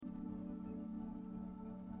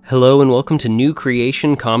Hello and welcome to New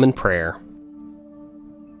Creation Common Prayer.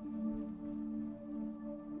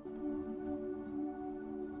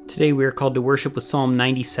 Today we are called to worship with Psalm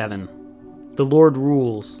 97. The Lord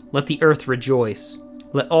rules, let the earth rejoice,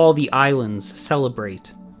 let all the islands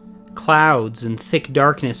celebrate. Clouds and thick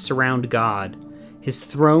darkness surround God. His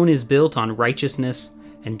throne is built on righteousness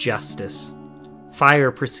and justice.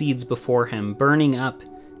 Fire proceeds before him, burning up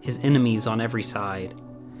his enemies on every side.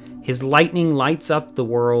 His lightning lights up the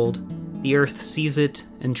world, the earth sees it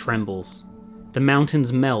and trembles. The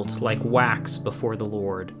mountains melt like wax before the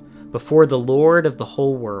Lord of the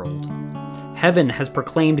whole world. Heaven has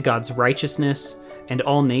proclaimed God's righteousness, and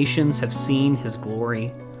all nations have seen his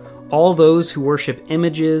glory. All those who worship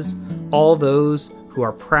images, all those who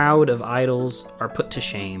are proud of idols are put to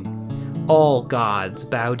shame. All gods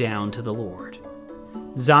bow down to the Lord.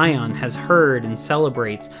 Zion has heard and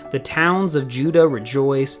celebrates. The towns of Judah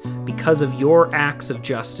rejoice because of your acts of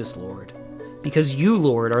justice, Lord. Because you,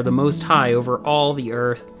 Lord, are the Most High over all the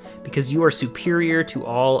earth, because you are superior to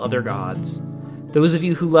all other gods. Those of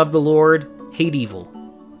you who love the Lord hate evil.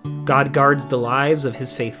 God guards the lives of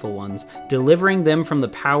his faithful ones, delivering them from the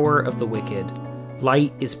power of the wicked.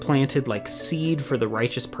 Light is planted like seed for the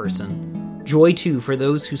righteous person. Joy, too, for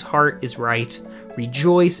those whose heart is right.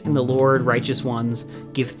 Rejoice in the Lord, righteous ones.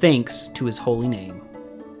 Give thanks to his holy name.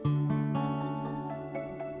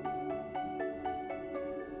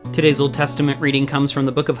 Today's Old Testament reading comes from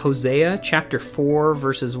the book of Hosea, chapter 4,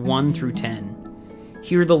 verses 1 through 10.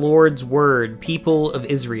 Hear the Lord's word, people of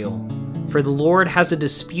Israel. For the Lord has a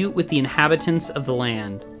dispute with the inhabitants of the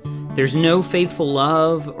land. There's no faithful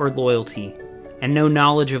love or loyalty, and no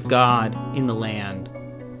knowledge of God in the land.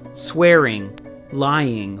 Swearing,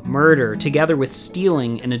 lying, murder, together with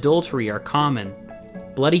stealing and adultery are common.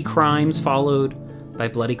 Bloody crimes followed by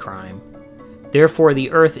bloody crime. Therefore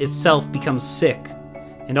the earth itself becomes sick,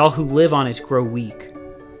 and all who live on it grow weak.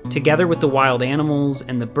 Together with the wild animals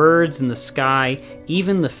and the birds in the sky,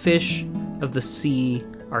 even the fish of the sea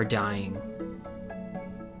are dying.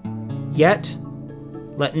 Yet,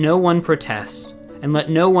 let no one protest, and let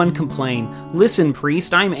no one complain. Listen,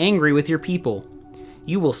 priest, I am angry with your people.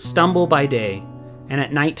 You will stumble by day, and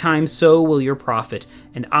at nighttime so will your prophet,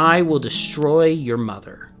 and I will destroy your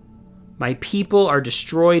mother. My people are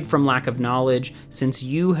destroyed from lack of knowledge, since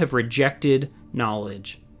you have rejected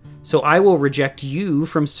knowledge. So I will reject you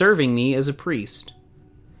from serving me as a priest.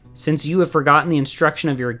 Since you have forgotten the instruction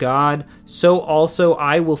of your God, so also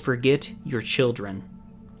I will forget your children.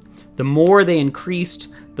 The more they increased,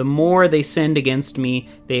 the more they sinned against me.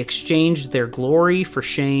 They exchanged their glory for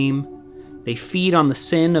shame. They feed on the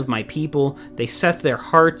sin of my people. They set their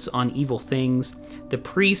hearts on evil things. The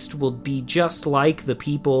priest will be just like the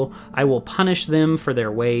people. I will punish them for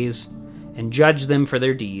their ways and judge them for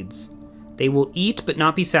their deeds. They will eat but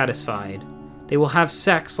not be satisfied. They will have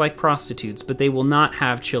sex like prostitutes, but they will not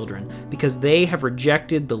have children, because they have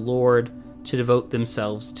rejected the Lord to devote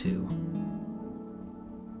themselves to.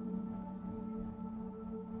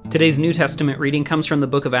 Today's New Testament reading comes from the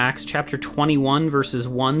book of Acts, chapter 21, verses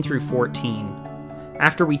 1 through 14.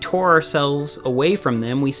 After we tore ourselves away from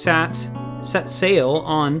them, we set sail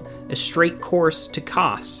on a straight course to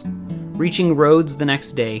Kos, reaching Rhodes the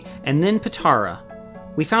next day, and then Patara.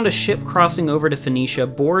 We found a ship crossing over to Phoenicia,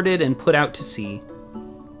 boarded and put out to sea.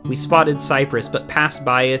 We spotted Cyprus, but passed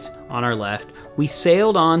by it on our left. We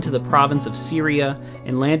sailed on to the province of Syria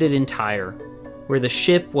and landed in Tyre, where the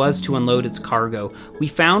ship was to unload its cargo. We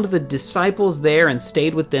found the disciples there and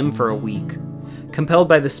stayed with them for a week. Compelled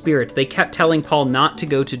by the Spirit, they kept telling Paul not to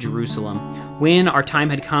go to Jerusalem. When our time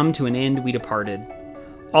had come to an end, we departed.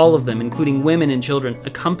 All of them, including women and children,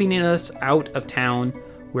 accompanied us out of town,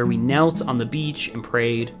 where we knelt on the beach and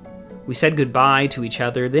prayed. We said goodbye to each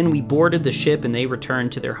other, then we boarded the ship and they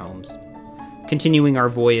returned to their homes. Continuing our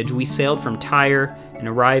voyage, we sailed from Tyre and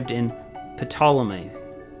arrived in Ptolemais.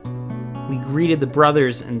 We greeted the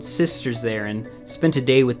brothers and sisters there and spent a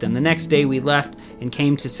day with them. The next day we left and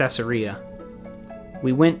came to Caesarea.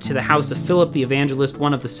 We went to the house of Philip the evangelist,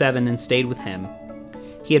 one of the 7, and stayed with him.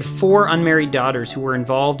 He had 4 unmarried daughters who were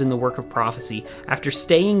involved in the work of prophecy. After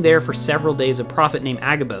staying there for several days, a prophet named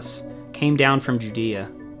Agabus came down from Judea.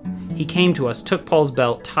 He came to us, took Paul's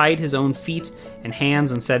belt, tied his own feet and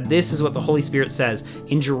hands, and said, "This is what the Holy Spirit says.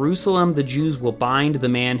 In Jerusalem the Jews will bind the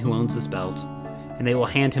man who owns this belt, and they will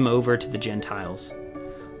hand him over to the Gentiles."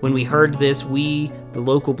 When we heard this, we, the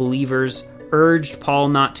local believers, urged Paul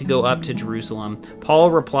not to go up to Jerusalem.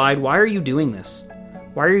 Paul replied, "Why are you doing this?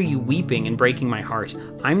 Why are you weeping and breaking my heart?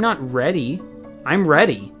 I'm ready,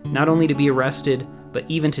 not only to be arrested, but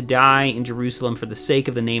even to die in Jerusalem for the sake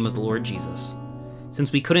of the name of the Lord Jesus."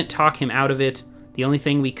 Since we couldn't talk him out of it, The only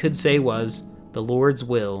thing we could say was, "The Lord's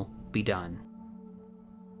will be done."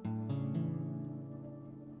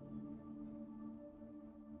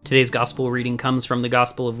 Today's gospel reading comes from the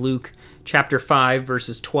Gospel of Luke, chapter 5,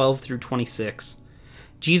 verses 12 through 26.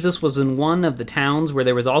 Jesus was in one of the towns where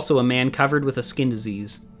there was also a man covered with a skin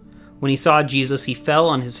disease. When he saw Jesus, he fell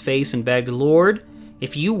on his face and begged, "Lord,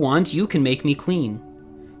 if you want, you can make me clean."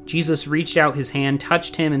 Jesus reached out his hand,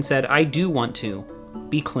 touched him, and said, "I do want to.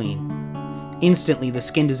 Be clean." Instantly, the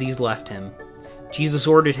skin disease left him. Jesus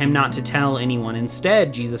ordered him not to tell anyone.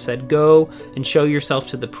 Instead, Jesus said, "Go and show yourself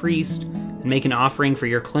to the priest and make an offering for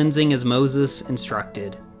your cleansing as Moses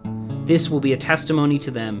instructed. This will be a testimony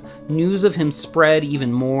to them." News of him spread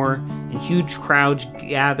even more, and huge crowds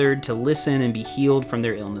gathered to listen and be healed from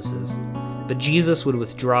their illnesses. But Jesus would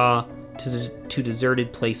withdraw to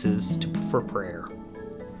deserted places for prayer.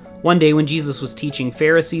 One day when Jesus was teaching,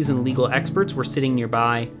 Pharisees and legal experts were sitting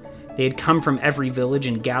nearby. They had come from every village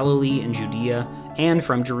in Galilee and Judea, and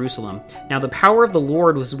from Jerusalem. Now the power of the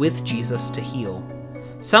Lord was with Jesus to heal.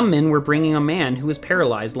 Some men were bringing a man who was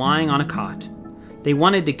paralyzed, lying on a cot. They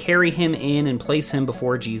wanted to carry him in and place him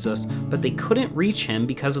before Jesus, but they couldn't reach him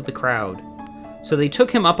because of the crowd. So they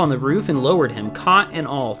took him up on the roof and lowered him, cot and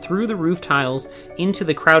all, through the roof tiles into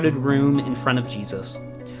the crowded room in front of Jesus.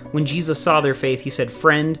 When Jesus saw their faith, he said,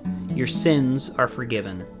 "Friend, your sins are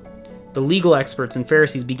forgiven." The legal experts and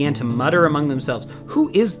Pharisees began to mutter among themselves,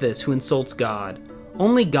 "Who is this who insults God?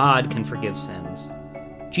 Only God can forgive sins."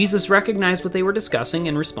 Jesus recognized what they were discussing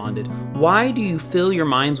and responded, "Why do you fill your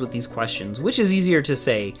minds with these questions? Which is easier to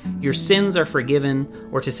say, 'Your sins are forgiven,'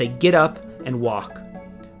 or to say, 'Get up and walk'?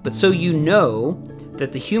 But so you know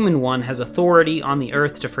that the human one has authority on the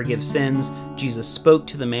earth to forgive sins," Jesus spoke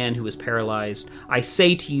to the man who was paralyzed. "I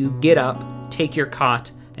say to you, get up, take your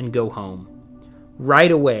cot, and go home."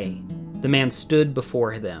 Right away, the man stood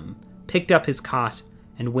before them, picked up his cot,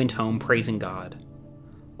 and went home praising God.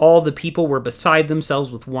 All the people were beside themselves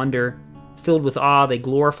with wonder. Filled with awe, they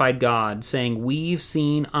glorified God, saying, "We've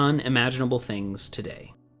seen unimaginable things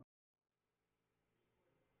today."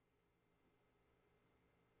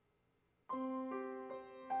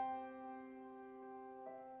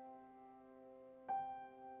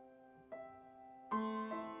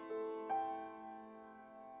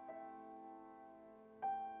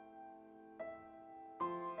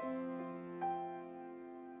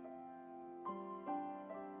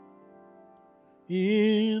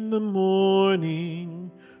 In the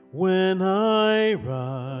morning when I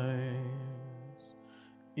rise,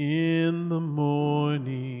 in the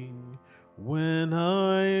morning when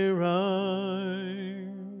I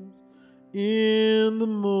rise, in the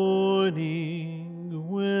morning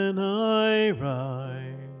when I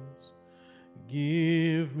rise,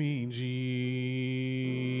 give me Jesus,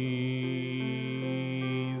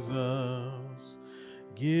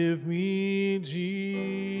 give me Jesus,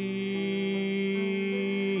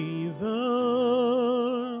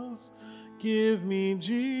 give me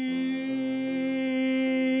Jesus.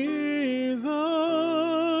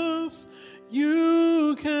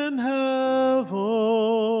 You can have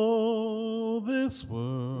all this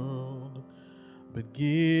world, but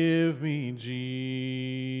give me Jesus.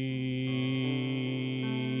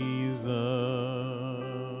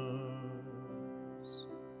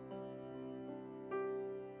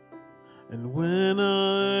 And when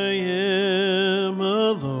I am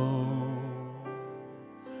alone,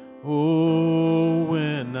 oh,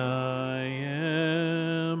 when I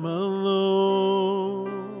am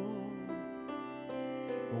alone,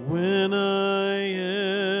 when I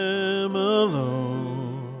am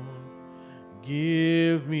alone,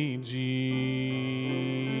 give me Jesus,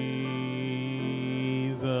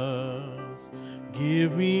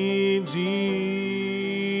 give me Jesus,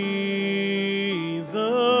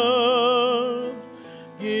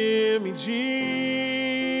 give me Jesus.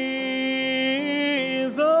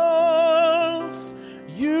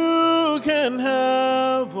 You can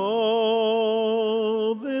have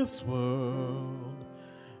all this world,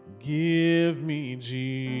 give me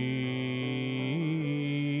Jesus.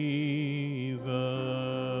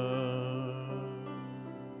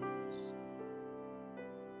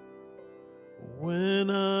 When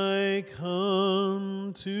I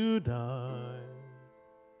come to die,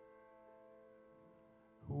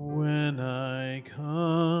 when I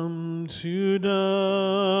come to die,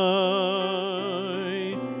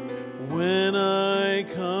 when I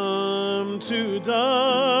come to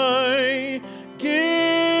die,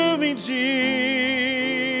 give me Jesus,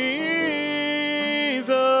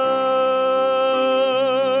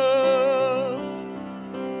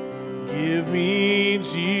 give me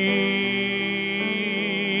Jesus,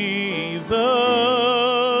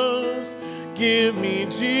 give me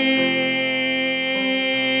Jesus.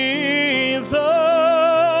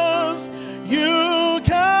 You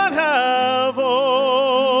can't have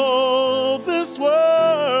all this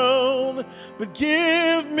world, but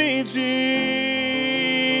give me Jesus.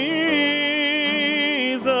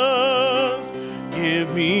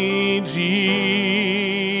 Give me Jesus.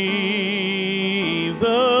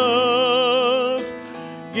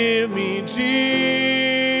 Give me Jesus.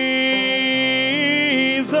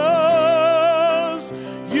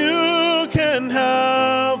 You can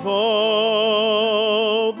have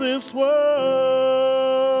all this world.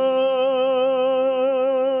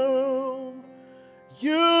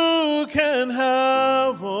 You can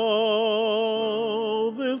have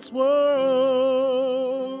all this world.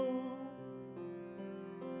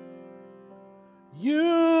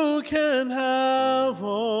 You can have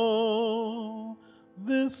all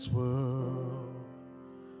this world,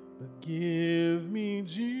 but give me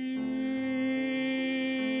Jesus.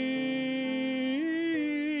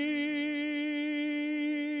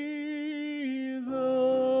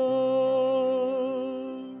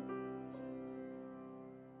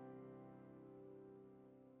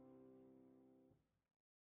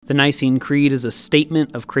 The Nicene Creed is a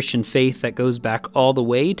statement of Christian faith that goes back all the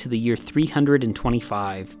way to the year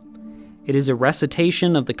 325. It is a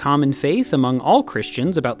recitation of the common faith among all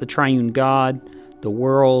Christians about the triune God, the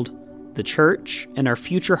world, the church, and our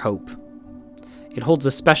future hope. It holds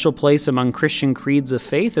a special place among Christian creeds of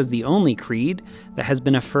faith as the only creed that has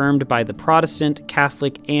been affirmed by the Protestant,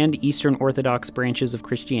 Catholic, and Eastern Orthodox branches of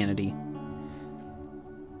Christianity.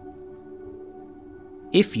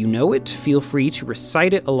 If you know it, feel free to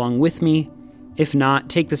recite it along with me. If not,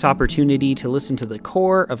 take this opportunity to listen to the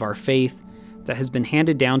core of our faith that has been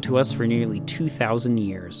handed down to us for nearly 2,000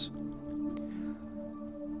 years.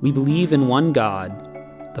 We believe in one God,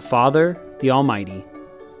 the Father, the Almighty,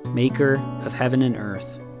 maker of heaven and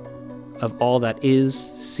earth, of all that is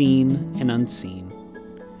seen and unseen.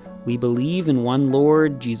 We believe in one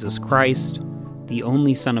Lord, Jesus Christ, the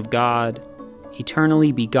only Son of God,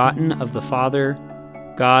 eternally begotten of the Father,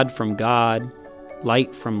 God from God,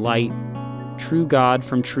 light from light, true God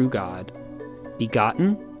from true God,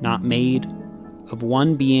 begotten, not made, of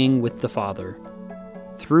one being with the Father.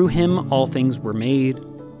 Through him all things were made.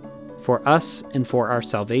 For us and for our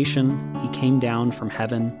salvation, he came down from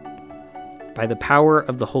heaven. By the power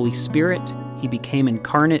of the Holy Spirit, he became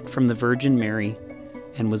incarnate from the Virgin Mary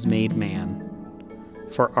and was made man.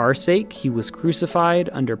 For our sake, he was crucified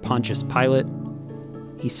under Pontius Pilate.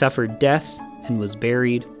 He suffered death and was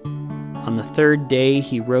buried. On the third day,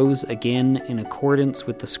 he rose again in accordance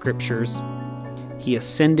with the Scriptures. He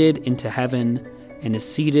ascended into heaven and is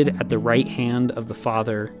seated at the right hand of the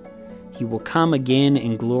Father. He will come again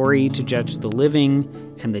in glory to judge the living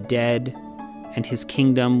and the dead, and his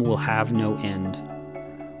kingdom will have no end.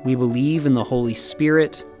 We believe in the Holy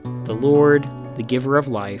Spirit, the Lord, the giver of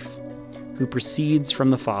life, who proceeds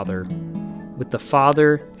from the Father. With the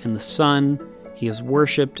Father and the Son, he is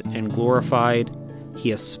worshipped and glorified. He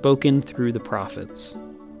has spoken through the prophets.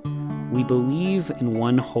 We believe in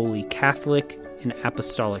one holy Catholic and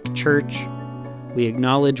Apostolic Church. We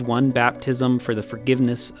acknowledge one baptism for the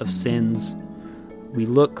forgiveness of sins. We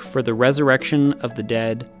look for the resurrection of the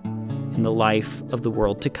dead and the life of the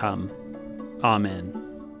world to come. Amen.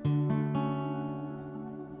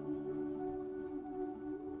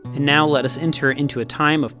 And now let us enter into a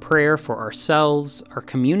time of prayer for ourselves, our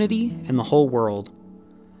community, and the whole world.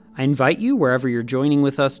 I invite you, wherever you're joining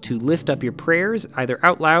with us, to lift up your prayers, either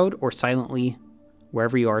out loud or silently,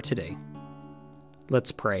 wherever you are today.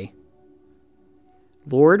 Let's pray.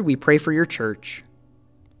 Lord, we pray for your church,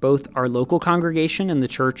 both our local congregation and the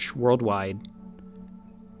church worldwide.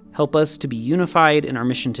 Help us to be unified in our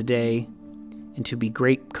mission today and to be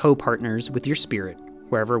great co-partners with your Spirit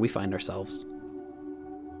wherever we find ourselves.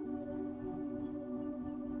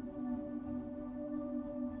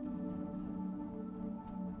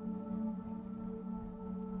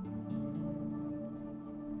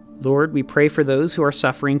 Lord, we pray for those who are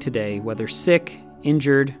suffering today, whether sick,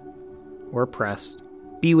 injured, or oppressed.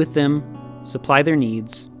 Be with them, supply their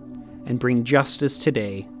needs, and bring justice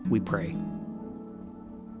today, we pray.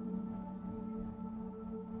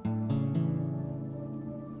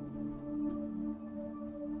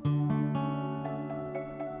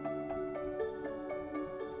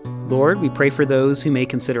 Lord, we pray for those who may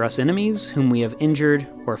consider us enemies, whom we have injured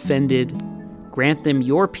or offended. Grant them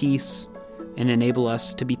your peace and enable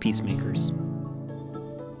us to be peacemakers.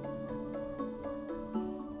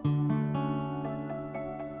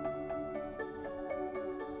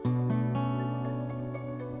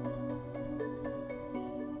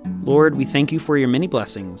 Lord, we thank you for your many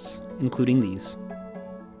blessings, including these.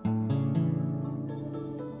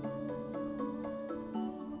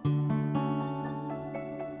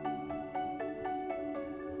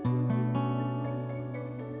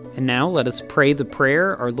 And now let us pray the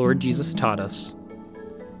prayer our Lord Jesus taught us.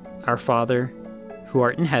 Our Father, who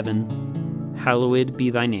art in heaven, hallowed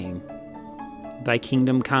be thy name. Thy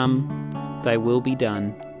kingdom come, thy will be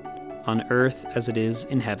done, on earth as it is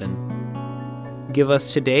in heaven. Give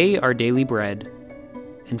us today our daily bread,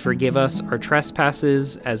 and forgive us our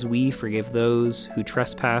trespasses as we forgive those who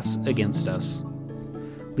trespass against us.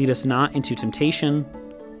 Lead us not into temptation,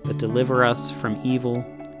 but deliver us from evil.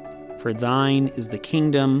 For thine is the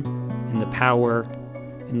kingdom, and the power,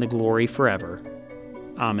 and the glory forever.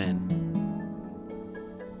 Amen.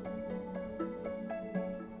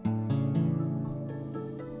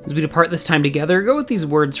 As we depart this time together, go with these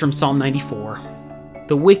words from Psalm 94.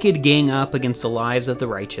 The wicked gang up against the lives of the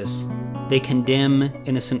righteous. They condemn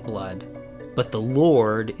innocent blood. But the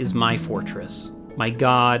Lord is my fortress. My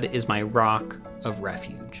God is my rock of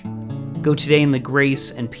refuge. Go today in the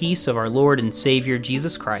grace and peace of our Lord and Savior,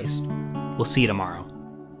 Jesus Christ. We'll see you tomorrow.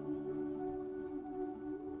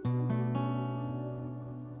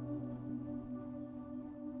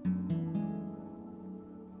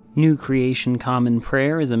 New Creation Common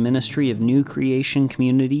Prayer is a ministry of New Creation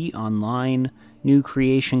Community Online, New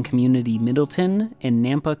Creation Community Middleton, and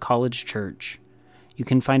Nampa College Church. You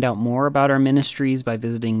can find out more about our ministries by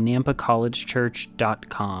visiting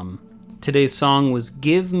nampacollegechurch.com. Today's song was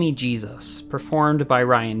Give Me Jesus, performed by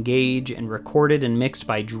Ryan Gage and recorded and mixed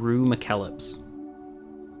by Drew McKellips.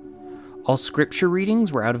 All scripture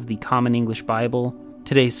readings were out of the Common English Bible.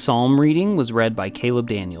 Today's psalm reading was read by Caleb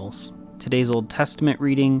Daniels. Today's Old Testament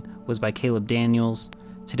reading was by Caleb Daniels.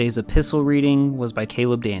 Today's epistle reading was by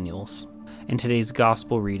Caleb Daniels. And today's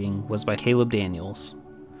gospel reading was by Caleb Daniels.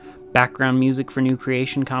 Background music for New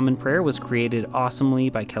Creation Common Prayer was created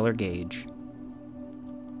awesomely by Keller Gage.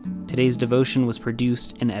 Today's devotion was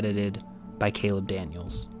produced and edited by Caleb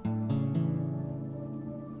Daniels.